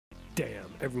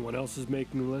Damn, everyone else is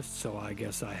making the list, so I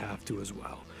guess I have to as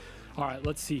well. Alright,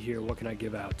 let's see here. What can I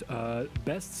give out?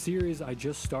 Best series I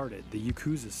just started, the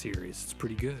Yakuza series. It's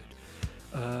pretty good.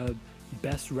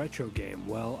 Best retro game.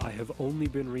 Well, I have only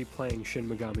been replaying Shin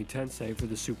Megami Tensei for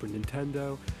the Super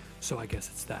Nintendo, so I guess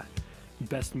it's that.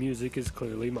 Best music is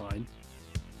clearly mine.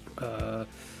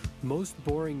 Most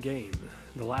boring game,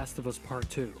 The Last of Us Part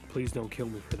 2. Please don't kill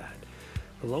me for that.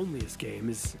 The loneliest game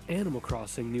is Animal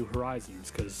Crossing New Horizons,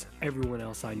 because everyone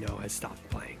else I know has stopped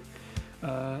playing.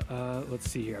 Let's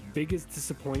see here. Biggest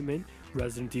disappointment,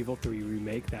 Resident Evil 3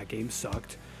 Remake. That game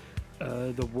sucked.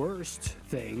 The worst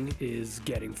thing is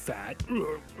getting fat.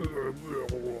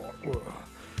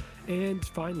 And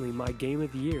finally, my game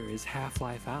of the year is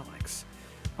Half-Life Alyx.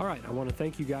 Alright, I want to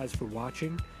thank you guys for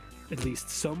watching. At least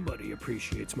somebody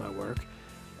appreciates my work.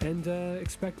 And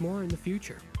expect more in the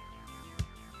future.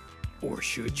 Or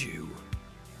should you?